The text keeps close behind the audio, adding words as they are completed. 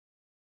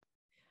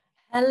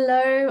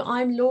Hello,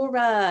 I'm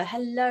Laura.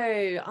 Hello,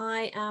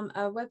 I am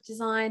a web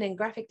design and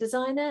graphic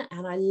designer,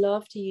 and I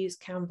love to use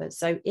Canva.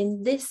 So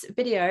in this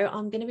video,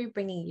 I'm going to be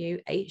bringing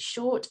you a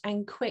short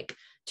and quick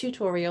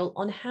tutorial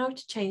on how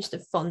to change the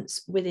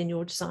fonts within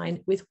your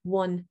design with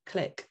one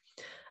click.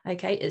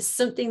 Okay, it's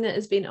something that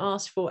has been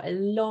asked for a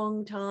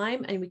long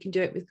time, and we can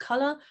do it with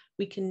color.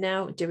 We can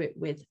now do it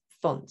with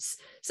fonts.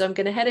 So I'm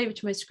going to head over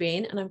to my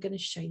screen and I'm going to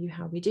show you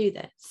how we do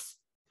this.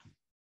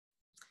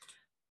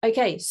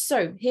 Okay,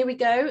 so here we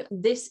go.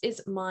 This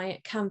is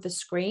my Canvas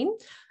screen,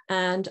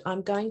 and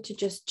I'm going to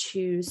just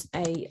choose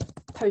a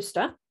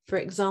poster, for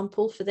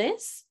example, for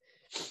this.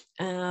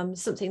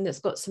 Something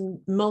that's got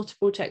some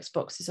multiple text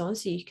boxes on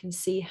so you can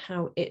see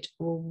how it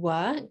will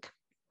work.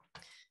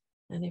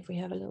 And if we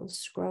have a little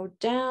scroll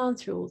down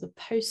through all the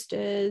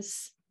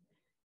posters,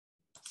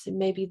 so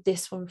maybe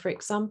this one, for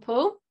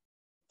example,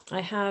 I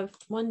have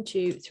 1,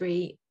 2,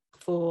 3,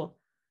 4,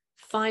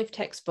 5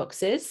 text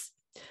boxes.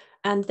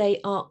 And they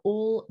are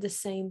all the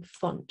same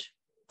font.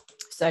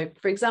 So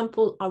for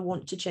example, I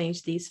want to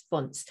change these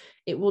fonts.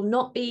 It will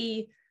not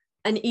be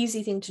an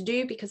easy thing to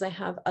do because I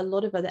have a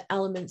lot of other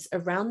elements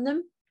around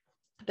them,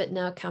 but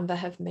now Canva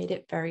have made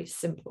it very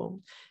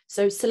simple.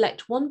 So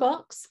select one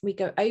box, we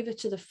go over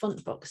to the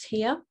font box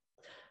here,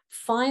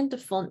 find the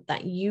font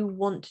that you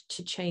want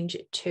to change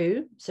it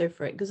to. So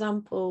for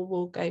example,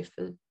 we'll go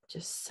for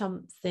just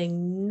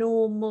something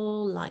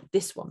normal like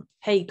this one.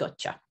 Hey,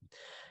 gotcha.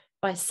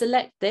 If I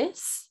select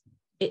this,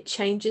 it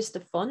changes the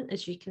font,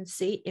 as you can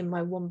see in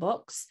my one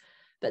box,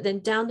 but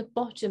then down the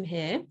bottom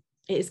here,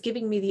 it is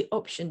giving me the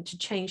option to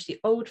change the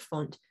old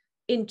font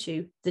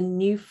into the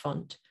new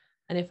font.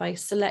 And if I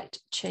select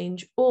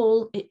change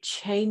all, it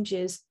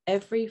changes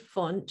every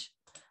font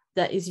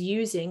that is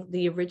using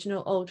the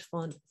original old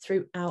font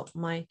throughout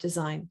my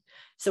design.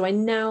 So I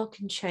now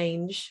can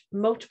change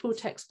multiple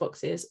text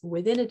boxes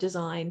within a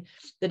design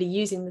that are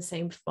using the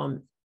same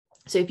font.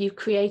 So if you've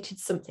created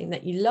something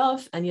that you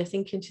love and you're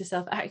thinking to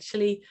yourself,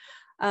 actually,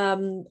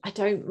 I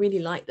don't really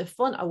like the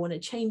font, I want to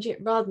change it,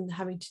 rather than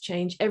having to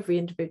change every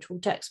individual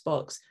text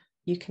box,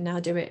 you can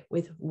now do it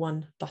with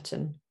one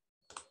button.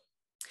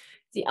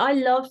 See, I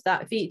love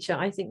that feature.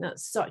 I think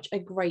that's such a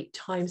great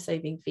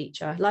time-saving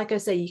feature. Like I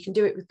say, you can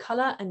do it with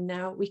color, and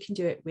now we can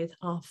do it with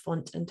our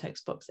font and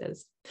text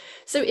boxes.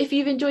 So if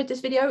you've enjoyed this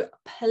video,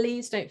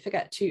 please don't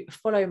forget to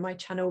follow my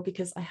channel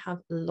because I have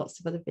lots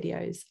of other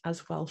videos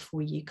as well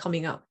for you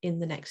coming up in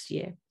the next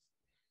year.